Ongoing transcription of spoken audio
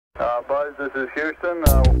Buzz, this is Houston.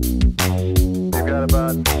 You've got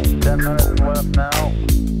about 10 minutes left now.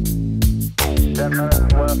 10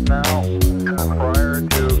 minutes left now prior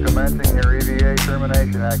to commencing your EVA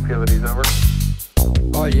termination activities. Over.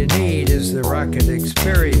 All you need is the rocket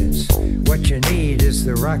experience. What you need is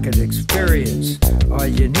the rocket experience. All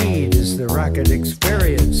you need is the rocket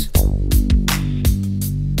experience.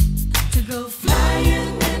 To go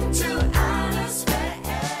flying into outer space.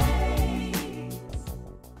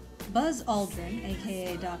 Buzz Aldrin,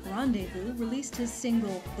 aka Doc Rendezvous, released his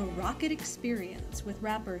single The Rocket Experience with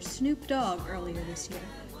rapper Snoop Dogg earlier this year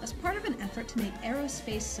as part of an effort to make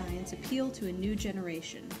aerospace science appeal to a new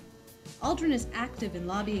generation. Aldrin is active in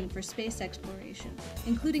lobbying for space exploration,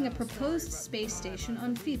 including a proposed space station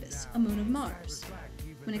on Phoebus, a moon of Mars.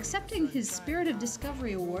 When accepting his Spirit of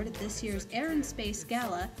Discovery Award at this year's Air and Space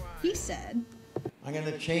Gala, he said, I'm going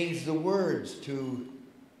to change the words to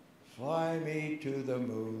fly me to the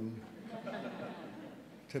moon,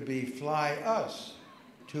 to be fly us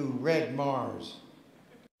to red Mars.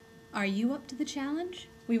 Are you up to the challenge?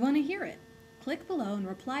 We want to hear it. Click below and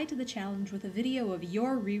reply to the challenge with a video of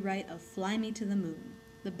your rewrite of Fly Me to the Moon.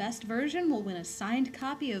 The best version will win a signed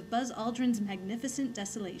copy of Buzz Aldrin's Magnificent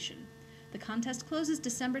Desolation. The contest closes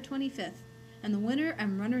December 25th, and the winner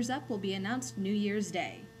and runners-up will be announced New Year's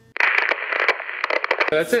Day.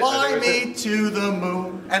 That's it. Fly me to the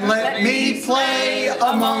moon and let me play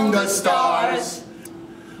among the stars.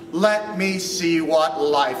 Let me see what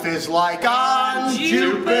life is like on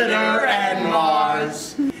Jupiter and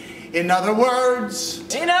Mars. In other words,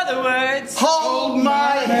 hold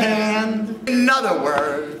my hand. In other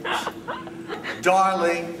words,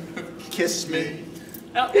 darling, kiss me.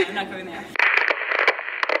 Oh, I'm not going there.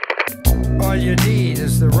 All you need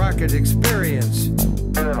is the rocket experience.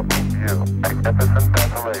 Beautiful view. Magnificent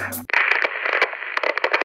desolation.